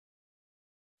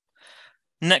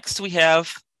Next we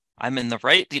have, I'm in the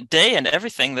right day and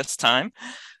everything this time.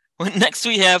 Next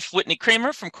we have Whitney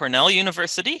Kramer from Cornell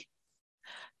University,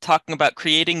 talking about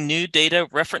creating new data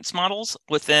reference models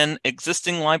within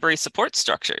existing library support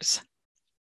structures.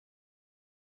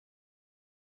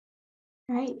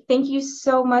 All right, thank you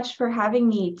so much for having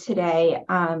me today.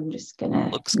 I'm just gonna...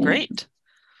 Looks great.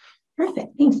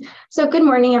 Perfect, thanks. So good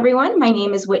morning, everyone. My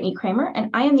name is Whitney Kramer, and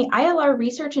I am the ILR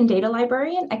Research and Data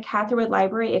Librarian at Catherwood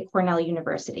Library at Cornell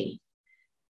University.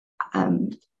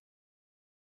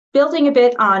 Building a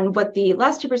bit on what the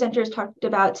last two presenters talked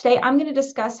about today, I'm going to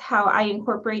discuss how I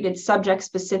incorporated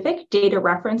subject-specific data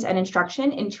reference and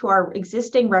instruction into our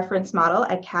existing reference model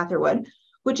at Catherwood,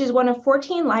 which is one of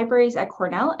 14 libraries at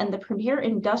Cornell and the premier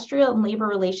industrial and labor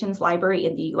relations library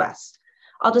in the US.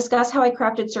 I'll discuss how I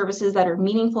crafted services that are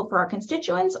meaningful for our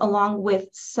constituents, along with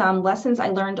some lessons I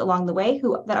learned along the way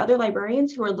that other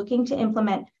librarians who are looking to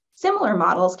implement similar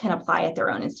models can apply at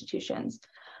their own institutions.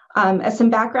 As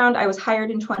some background, I was hired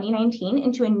in 2019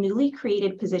 into a newly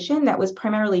created position that was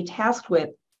primarily tasked with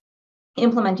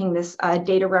implementing this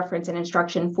data reference and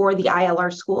instruction for the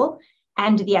ILR school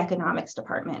and the economics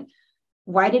department.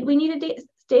 Why did we need a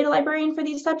data librarian for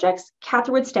these subjects?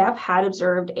 Catherwood staff had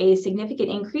observed a significant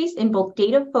increase in both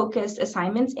data-focused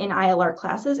assignments in ILR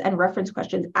classes and reference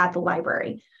questions at the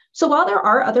library. So while there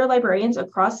are other librarians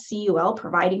across CUL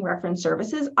providing reference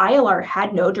services, ILR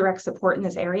had no direct support in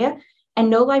this area and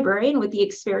no librarian with the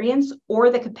experience or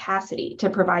the capacity to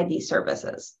provide these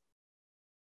services.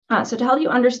 So to help you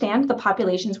understand the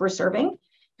populations we're serving,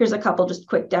 here's a couple just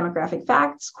quick demographic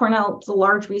facts. Cornell is a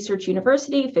large research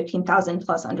university, 15,000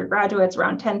 plus undergraduates,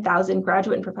 around 10,000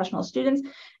 graduate and professional students,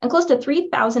 and close to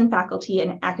 3,000 faculty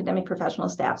and academic professional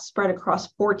staff spread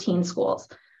across 14 schools.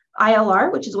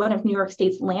 ILR, which is one of New York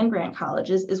State's land-grant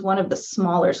colleges, is one of the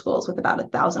smaller schools with about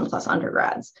 1,000 plus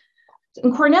undergrads.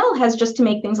 And Cornell has, just to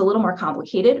make things a little more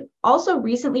complicated, also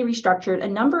recently restructured a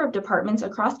number of departments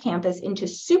across campus into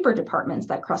super departments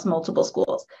that cross multiple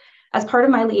schools. As part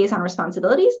of my liaison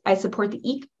responsibilities, I support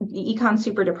the Econ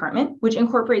Super Department, which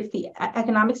incorporates the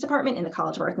Economics Department in the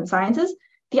College of Arts and Sciences,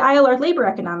 the ILR Labor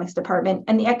Economics Department,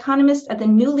 and the economists at the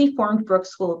newly formed Brooks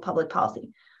School of Public Policy.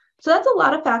 So that's a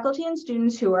lot of faculty and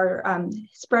students who are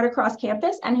spread across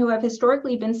campus and who have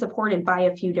historically been supported by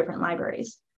a few different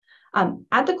libraries.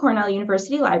 At the Cornell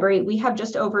University Library, we have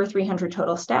just over 300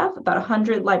 total staff, about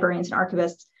 100 librarians and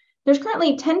archivists. There's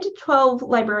currently 10 to 12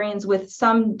 librarians with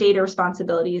some data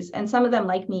responsibilities, and some of them,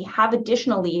 like me, have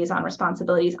additional liaison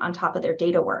responsibilities on top of their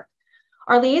data work.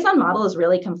 Our liaison model is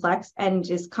really complex and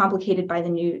is complicated by the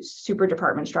new super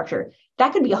department structure.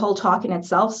 That could be a whole talk in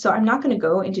itself, so I'm not going to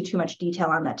go into too much detail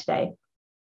on that today.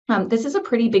 This is a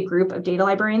pretty big group of data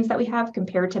librarians that we have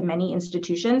compared to many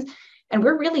institutions, and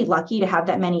we're really lucky to have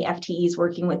that many FTEs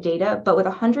working with data, but with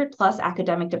 100 plus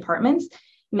academic departments,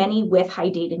 many with high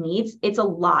data needs, it's a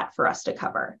lot for us to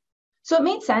cover. So it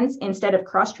made sense, instead of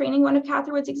cross-training one of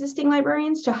Catherwood's existing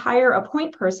librarians, to hire a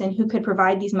point person who could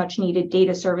provide these much needed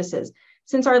data services,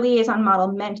 since our liaison model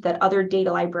meant that other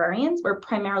data librarians were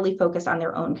primarily focused on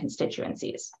their own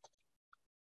constituencies.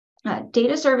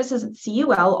 Data services at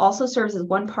CUL also serves as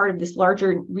one part of this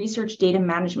larger research data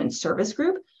management service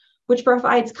group, which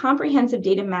provides comprehensive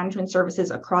data management services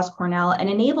across Cornell and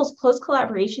enables close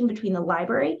collaboration between the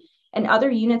library and other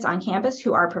units on campus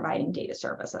who are providing data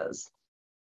services.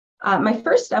 My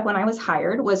first step when I was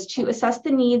hired was to assess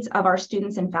the needs of our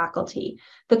students and faculty.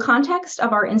 The context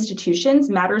of our institutions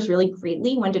matters really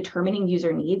greatly when determining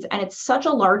user needs, and it's such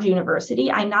a large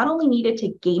university, I not only needed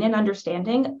to gain an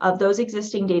understanding of those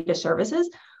existing data services,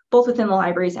 both within the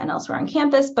libraries and elsewhere on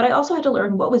campus, but I also had to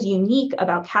learn what was unique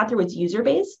about Catherwood's user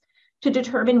base to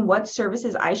determine what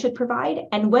services I should provide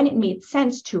and when it made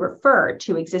sense to refer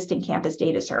to existing campus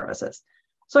data services.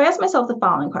 So I asked myself the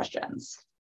following questions.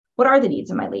 What are the needs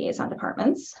of my liaison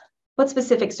departments? What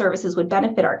specific services would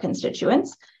benefit our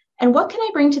constituents? And what can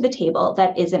I bring to the table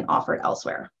that isn't offered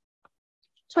elsewhere?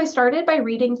 So I started by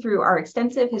reading through our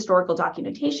extensive historical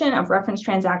documentation of reference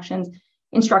transactions,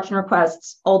 instruction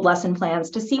requests, old lesson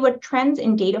plans to see what trends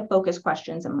in data-focused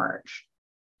questions emerge.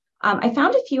 I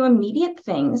found a few immediate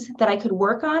things that I could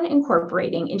work on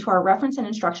incorporating into our reference and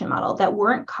instruction model that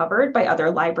weren't covered by other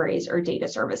libraries or data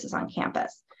services on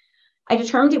campus. I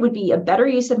determined it would be a better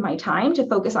use of my time to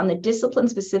focus on the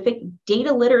discipline-specific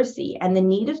data literacy and the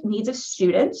needs of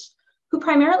students who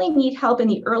primarily need help in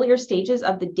the earlier stages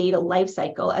of the data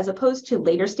lifecycle, as opposed to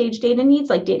later stage data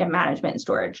needs like data management and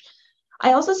storage.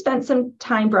 I also spent some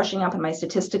time brushing up on my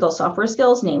statistical software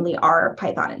skills, namely R,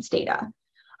 Python, and Stata.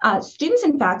 Students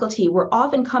and faculty were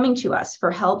often coming to us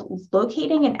for help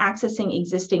locating and accessing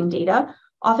existing data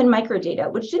often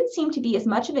microdata, which didn't seem to be as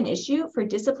much of an issue for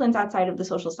disciplines outside of the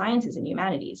social sciences and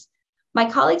humanities. My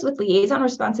colleagues with liaison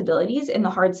responsibilities in the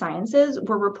hard sciences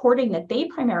were reporting that they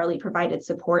primarily provided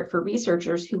support for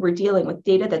researchers who were dealing with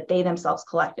data that they themselves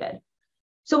collected.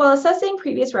 So while assessing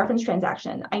previous reference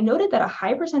transactions, I noted that a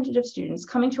high percentage of students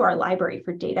coming to our library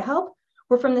for data help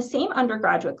were from the same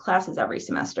undergraduate classes every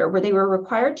semester, where they were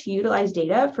required to utilize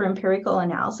data for empirical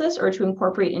analysis or to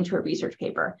incorporate into a research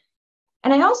paper.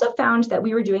 And I also found that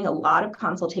we were doing a lot of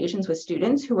consultations with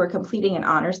students who were completing an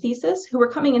honors thesis, who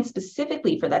were coming in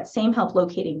specifically for that same help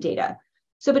locating data.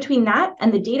 So between that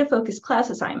and the data-focused class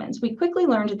assignments, we quickly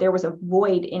learned that there was a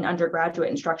void in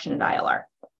undergraduate instruction at ILR.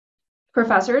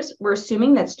 Professors were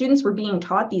assuming that students were being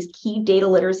taught these key data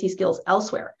literacy skills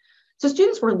elsewhere. So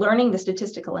students were learning the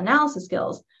statistical analysis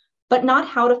skills, but not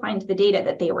how to find the data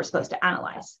that they were supposed to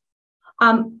analyze.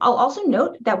 I'll also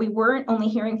note that we weren't only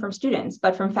hearing from students,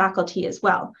 but from faculty as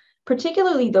well,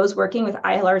 particularly those working with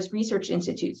ILR's research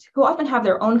institutes, who often have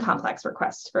their own complex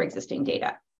requests for existing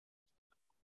data.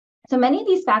 So many of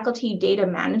these faculty data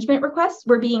management requests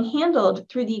were being handled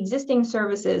through the existing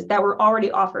services that were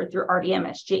already offered through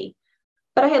RDMSG.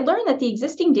 But I had learned that the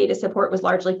existing data support was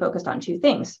largely focused on two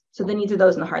things. So the needs of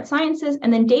those in the hard sciences,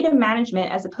 and then data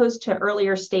management as opposed to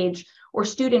earlier stage or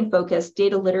student-focused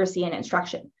data literacy and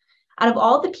instruction. Out of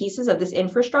all the pieces of this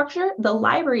infrastructure, the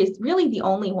library is really the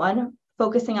only one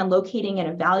focusing on locating and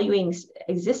evaluating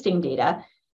existing data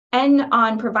and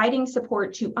on providing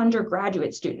support to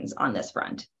undergraduate students on this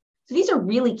front. So these are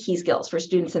really key skills for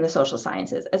students in the social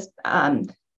sciences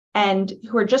and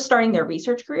who are just starting their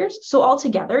research careers. So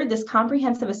altogether, this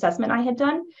comprehensive assessment I had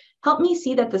done helped me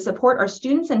see that the support our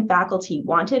students and faculty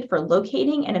wanted for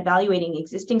locating and evaluating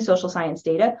existing social science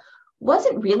data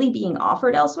wasn't really being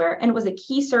offered elsewhere, and was a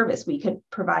key service we could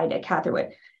provide at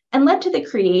Catherwood, and led to the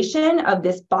creation of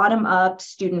this bottom-up,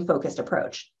 student-focused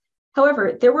approach.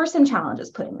 However, there were some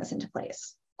challenges putting this into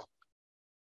place.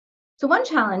 So one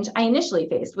challenge I initially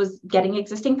faced was getting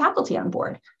existing faculty on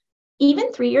board.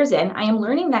 Even 3 years in, I am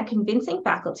learning that convincing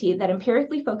faculty that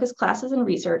empirically focused classes and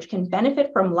research can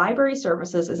benefit from library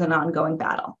services is an ongoing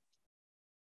battle.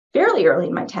 Fairly early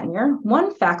in my tenure,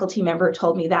 one faculty member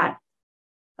told me that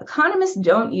economists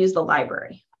don't use the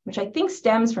library, which I think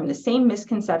stems from the same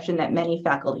misconception that many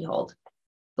faculty hold.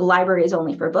 The library is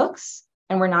only for books,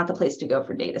 and we're not the place to go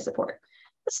for data support.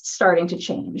 This is starting to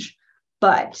change,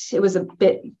 but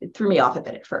it threw me off a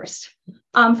bit at first.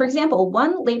 For example,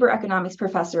 one labor economics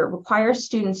professor requires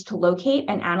students to locate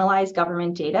and analyze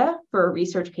government data for a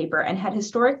research paper and had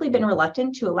historically been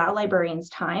reluctant to allow librarians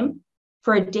time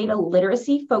for a data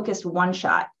literacy focused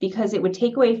one-shot because it would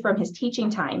take away from his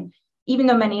teaching time, even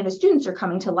though many of his students are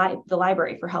coming to the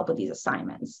library for help with these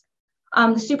assignments.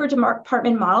 The super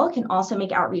department model can also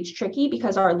make outreach tricky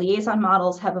because our liaison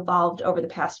models have evolved over the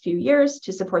past few years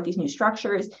to support these new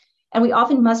structures, and we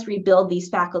often must rebuild these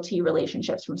faculty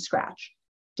relationships from scratch.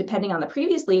 Depending on the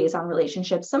previous liaison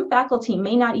relationships, some faculty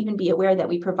may not even be aware that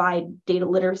we provide data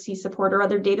literacy support or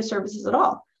other data services at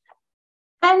all.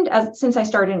 And since I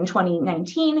started in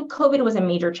 2019, COVID was a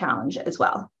major challenge as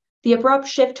well. The abrupt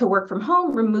shift to work from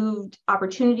home removed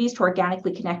opportunities to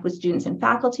organically connect with students and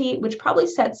faculty, which probably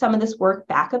set some of this work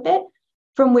back a bit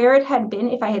from where it had been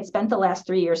if I had spent the last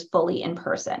 3 years fully in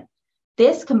person.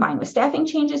 This, combined with staffing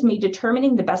changes, made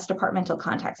determining the best departmental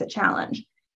contacts a challenge.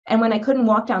 And when I couldn't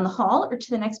walk down the hall or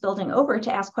to the next building over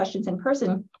to ask questions in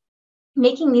person,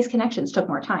 making these connections took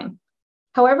more time.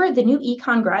 However, the new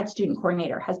Econ grad student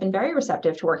coordinator has been very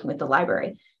receptive to working with the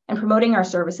library and promoting our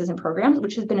services and programs,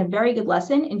 which has been a very good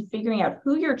lesson in figuring out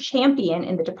who your champion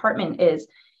in the department is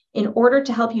in order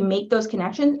to help you make those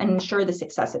connections and ensure the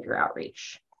success of your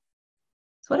outreach.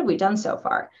 So what have we done so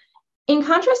far? In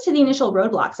contrast to the initial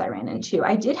roadblocks I ran into,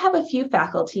 I did have a few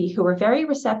faculty who were very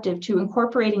receptive to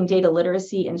incorporating data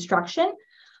literacy instruction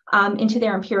into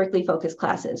their empirically focused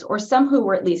classes, or some who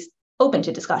were at least open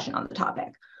to discussion on the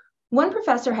topic. One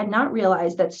professor had not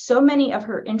realized that so many of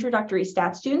her introductory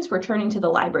stat students were turning to the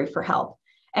library for help.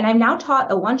 And I've now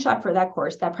taught a one-shot for that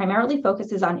course that primarily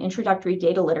focuses on introductory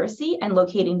data literacy and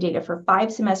locating data for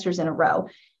 5 semesters in a row,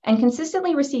 and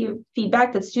consistently receive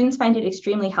feedback that students find it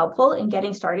extremely helpful in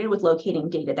getting started with locating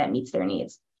data that meets their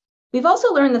needs. We've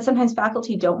also learned that sometimes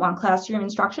faculty don't want classroom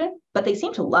instruction, but they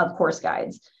seem to love course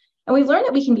guides. And we've learned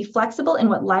that we can be flexible in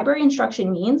what library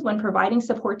instruction means when providing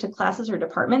support to classes or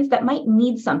departments that might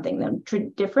need something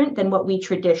different than what we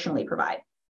traditionally provide.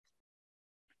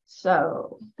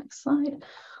 So, next slide.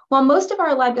 While most of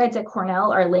our lab guides at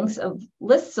Cornell are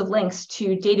lists of links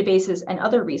to databases and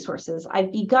other resources,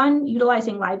 I've begun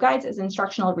utilizing lab guides as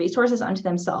instructional resources unto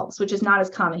themselves, which is not as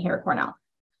common here at Cornell.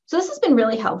 So this has been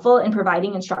really helpful in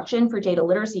providing instruction for data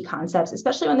literacy concepts,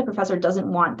 especially when the professor doesn't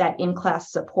want that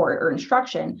in-class support or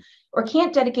instruction, or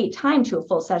can't dedicate time to a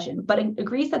full session, but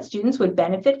agrees that students would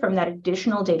benefit from that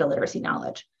additional data literacy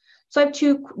knowledge. So I have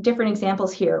two different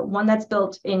examples here, one that's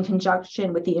built in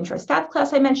conjunction with the intro staff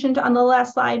class I mentioned on the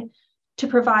last slide to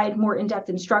provide more in-depth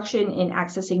instruction in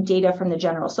accessing data from the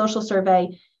General Social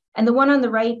Survey. And the one on the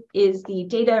right is the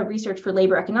Data Research for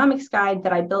Labor Economics Guide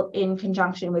that I built in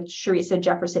conjunction with Sharissa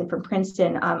Jefferson from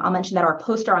Princeton. I'll mention that our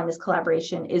poster on this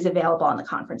collaboration is available on the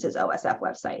conference's OSF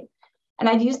website. And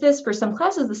I've used this for some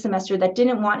classes this semester that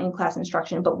didn't want in-class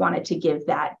instruction, but wanted to give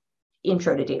that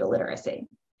intro to data literacy.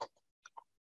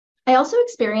 I also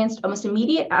experienced almost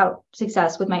immediate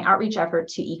success with my outreach effort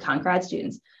to econ grad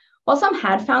students. While some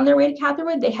had found their way to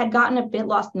Catherwood, they had gotten a bit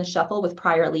lost in the shuffle with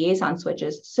prior liaison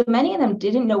switches, so many of them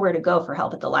didn't know where to go for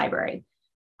help at the library.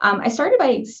 I started by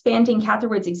expanding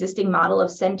Catherwood's existing model of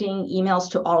sending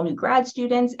emails to all new grad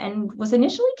students and was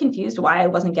initially confused why I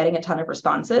wasn't getting a ton of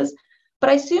responses, but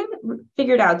I soon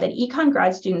figured out that econ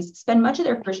grad students spend much of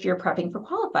their first year prepping for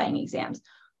qualifying exams.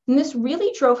 And this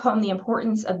really drove home the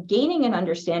importance of gaining an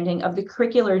understanding of the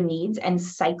curricular needs and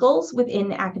cycles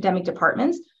within academic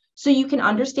departments, so you can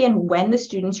understand when the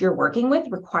students you're working with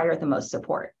require the most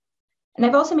support. And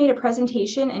I've also made a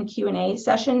presentation and Q&A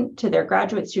session to their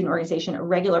graduate student organization a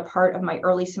regular part of my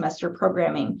early semester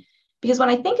programming, because when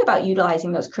I think about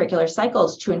utilizing those curricular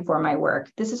cycles to inform my work,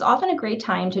 this is often a great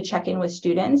time to check in with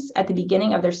students at the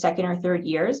beginning of their second or third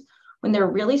years when they're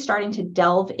really starting to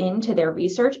delve into their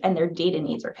research and their data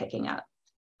needs are picking up.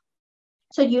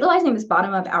 So utilizing this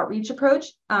bottom-up outreach approach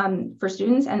for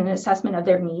students and an assessment of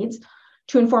their needs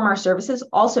to inform our services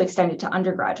also extended to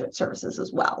undergraduate services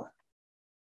as well.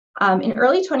 In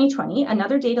early 2020,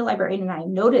 another data librarian and I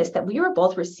noticed that we were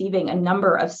both receiving a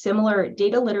number of similar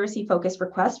data literacy focused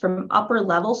requests from upper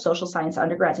level social science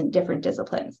undergrads in different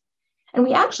disciplines. And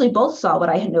we actually both saw what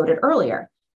I had noted earlier.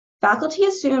 Faculty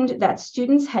assumed that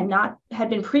students had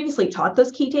been previously taught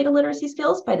those key data literacy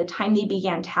skills by the time they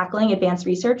began tackling advanced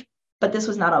research, but this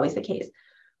was not always the case.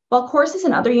 While courses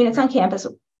and other units on campus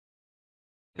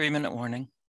 3-minute warning.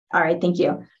 All right, thank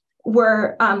you.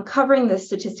 We're covering the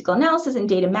statistical analysis and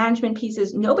data management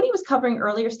pieces. Nobody was covering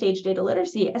earlier stage data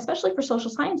literacy, especially for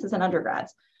social sciences and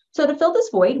undergrads. So to fill this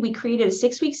void, we created a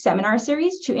 6-week seminar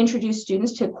series to introduce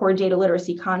students to core data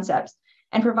literacy concepts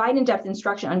and provide in-depth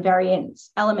instruction on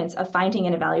various elements of finding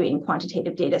and evaluating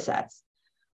quantitative data sets.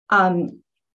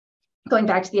 Going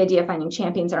back to the idea of finding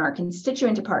champions in our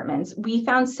constituent departments, we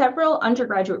found several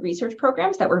undergraduate research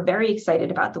programs that were very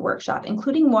excited about the workshop,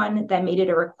 including one that made it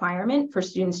a requirement for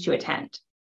students to attend.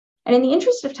 And in the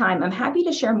interest of time, I'm happy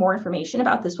to share more information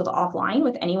about this offline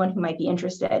with anyone who might be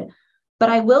interested.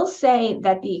 But I will say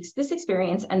that this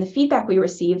experience and the feedback we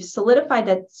received solidified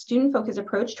that student-focused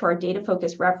approach to our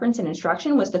data-focused reference and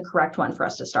instruction was the correct one for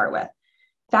us to start with.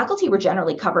 Faculty were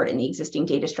generally covered in the existing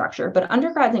data structure, but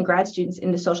undergrads and grad students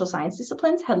in the social science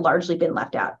disciplines had largely been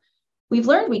left out. We've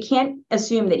learned we can't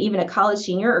assume that even a college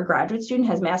senior or graduate student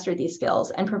has mastered these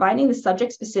skills, and providing the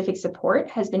subject-specific support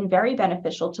has been very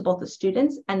beneficial to both the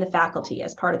students and the faculty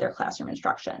as part of their classroom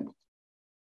instruction.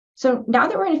 So now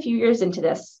that we're a few years into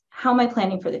this, how am I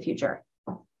planning for the future?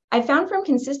 I found from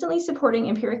consistently supporting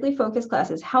empirically focused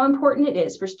classes how important it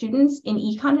is for students in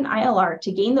econ and ILR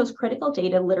to gain those critical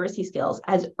data literacy skills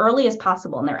as early as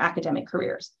possible in their academic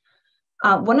careers.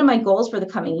 One of my goals for the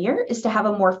coming year is to have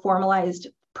a more formalized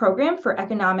program for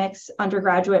economics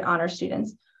undergraduate honor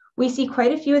students. We see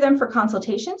quite a few of them for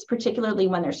consultations, particularly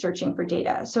when they're searching for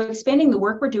data. So expanding the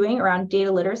work we're doing around data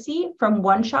literacy from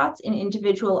one-shots in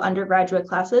individual undergraduate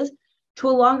classes to a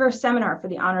longer seminar for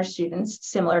the honor students,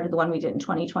 similar to the one we did in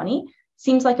 2020,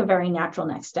 seems like a very natural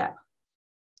next step.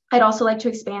 I'd also like to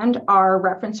expand our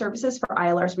reference services for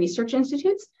ILR's research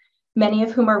institutes, many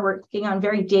of whom are working on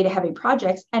very data-heavy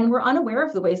projects and were unaware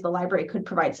of the ways the library could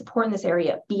provide support in this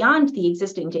area beyond the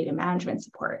existing data management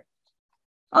support.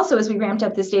 Also, as we ramped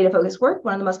up this data-focused work,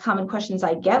 one of the most common questions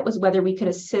I'd get was whether we could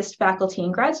assist faculty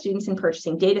and grad students in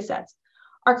purchasing data sets.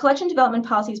 Our collection development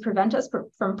policies prevent us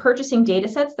from purchasing data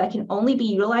sets that can only be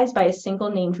utilized by a single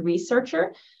named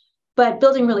researcher, but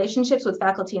building relationships with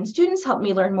faculty and students helped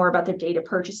me learn more about their data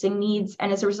purchasing needs.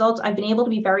 And as a result, I've been able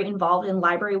to be very involved in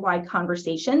library-wide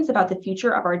conversations about the future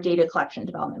of our data collection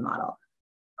development model.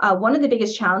 One of the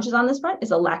biggest challenges on this front is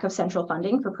a lack of central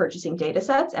funding for purchasing data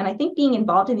sets. And I think being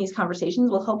involved in these conversations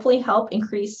will hopefully help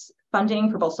increase funding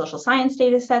for both social science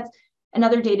data sets and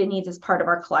other data needs as part of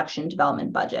our collection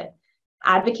development budget.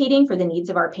 Advocating for the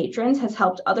needs of our patrons has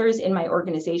helped others in my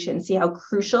organization see how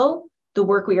crucial the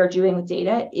work we are doing with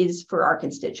data is for our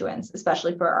constituents,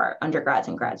 especially for our undergrads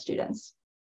and grad students.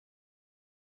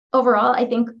 Overall, I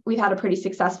think we've had a pretty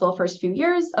successful first few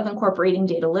years of incorporating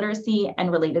data literacy and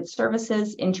related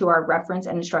services into our reference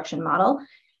and instruction model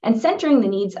and centering the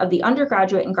needs of the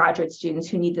undergraduate and graduate students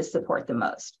who need this support the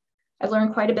most. I've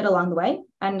learned quite a bit along the way,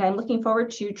 and I'm looking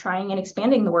forward to trying and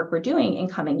expanding the work we're doing in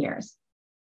coming years.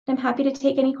 I'm happy to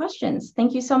take any questions.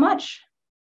 Thank you so much.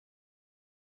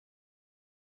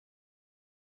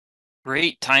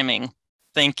 Great timing.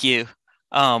 Thank you.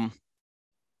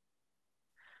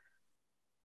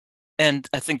 And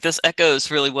I think this echoes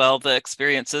really well the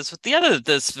experiences with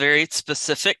this very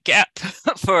specific gap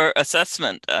for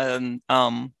assessment and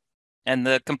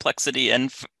the complexity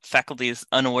and faculty's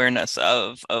unawareness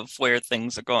of where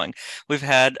things are going. We've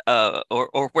had,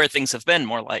 or where things have been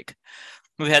more like.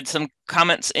 We've had some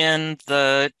comments in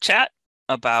the chat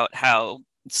about how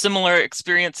similar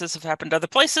experiences have happened other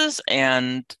places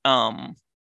and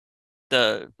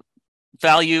the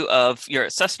value of your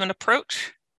assessment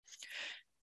approach.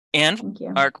 And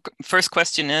our first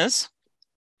question is,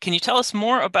 can you tell us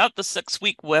more about the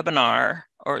 6-week webinar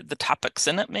or the topics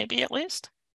in it, maybe at least?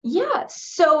 Yeah,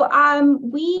 so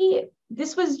we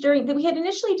had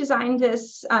initially designed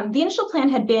this, the initial plan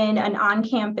had been an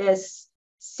on-campus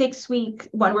 6-week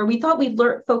one where we thought we'd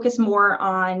focus more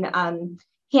on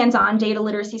hands-on data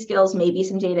literacy skills, maybe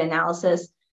some data analysis.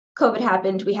 COVID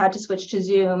happened, we had to switch to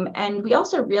Zoom, and we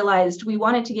also realized we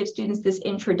wanted to give students this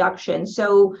introduction.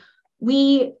 So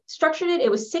we structured it, it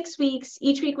was 6 weeks,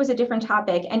 each week was a different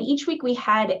topic, and each week we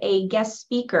had a guest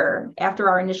speaker after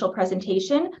our initial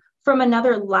presentation from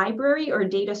another library or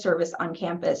data service on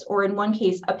campus, or in one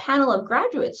case, a panel of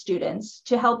graduate students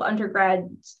to help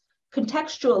undergrads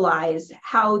contextualize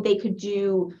how they could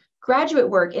do graduate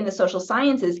work in the social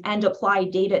sciences and apply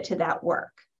data to that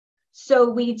work. So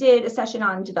we did a session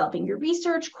on developing your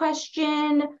research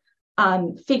question,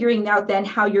 figuring out then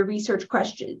how your research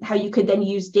question, how you could then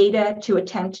use data to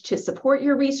attempt to support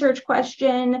your research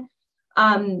question.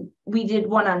 We did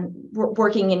one on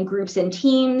working in groups and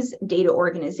teams, data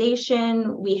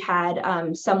organization. We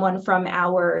had someone from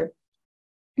our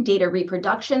data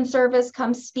reproduction service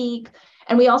come speak.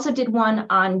 And we also did one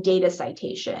on data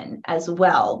citation as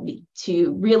well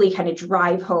to really kind of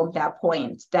drive home that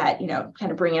point that,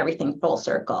 kind of bring everything full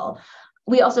circle.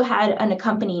 We also had an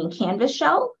accompanying Canvas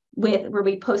shell where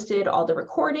we posted all the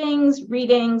recordings,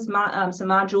 readings, some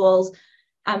modules.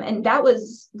 And that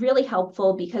was really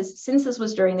helpful because since this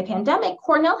was during the pandemic,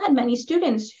 Cornell had many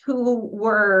students who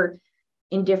were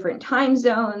in different time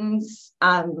zones,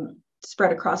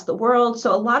 spread across the world.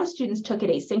 So a lot of students took it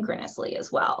asynchronously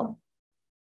as well.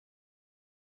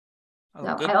 Oh,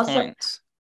 so good point.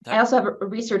 I also have a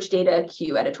research data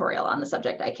Q editorial on the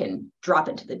subject I can drop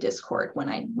into the Discord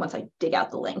once I dig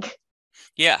out the link.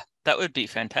 Yeah, that would be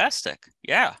fantastic.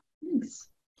 Yeah. Thanks.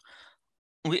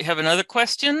 We have another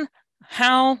question.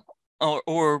 How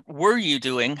were you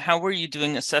doing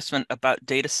assessment about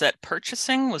data set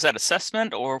purchasing? Was that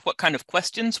assessment, or what kind of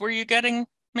questions were you getting?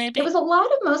 Maybe? It was a lot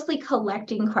of mostly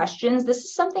collecting questions. This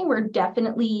is something we're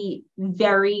definitely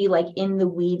very in the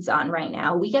weeds on right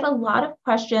now. We get a lot of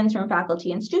questions from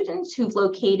faculty and students who've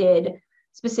located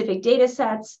specific data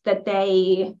sets that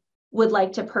they would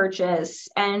like to purchase.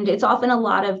 And it's often a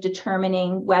lot of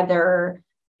determining whether,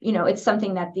 it's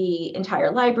something that the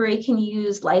entire library can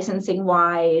use licensing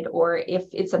wide, or if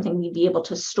it's something we'd be able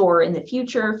to store in the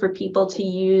future for people to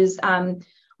use.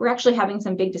 We're actually having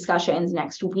some big discussions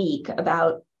next week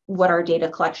about what our data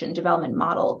collection development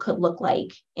model could look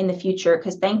like in the future,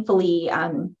 because thankfully,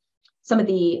 some of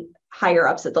the higher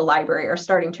ups at the library are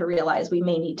starting to realize we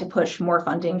may need to push more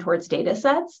funding towards data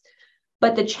sets.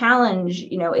 But the challenge,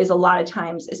 is a lot of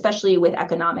times, especially with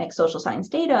economic social science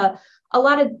data, a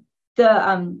lot of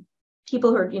the people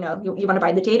who are, you want to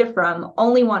buy the data from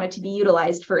only want it to be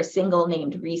utilized for a single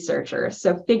named researcher.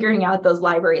 So figuring out those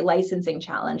library licensing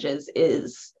challenges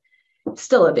is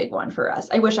still a big one for us.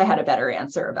 I wish I had a better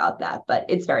answer about that, but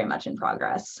it's very much in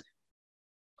progress.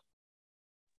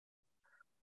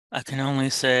 I can only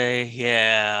say,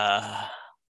 yeah,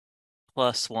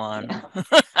 +1.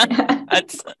 Yeah.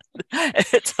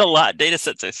 It's a lot. Data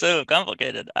sets are so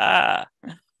complicated.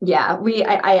 Yeah,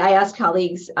 I asked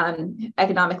colleagues,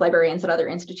 economic librarians at other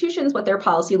institutions, what their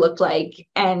policy looked like,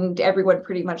 and everyone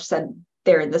pretty much said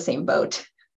they're in the same boat.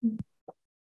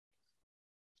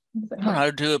 I don't know how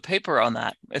to do a paper on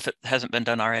that if it hasn't been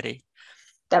done already.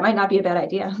 That might not be a bad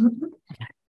idea.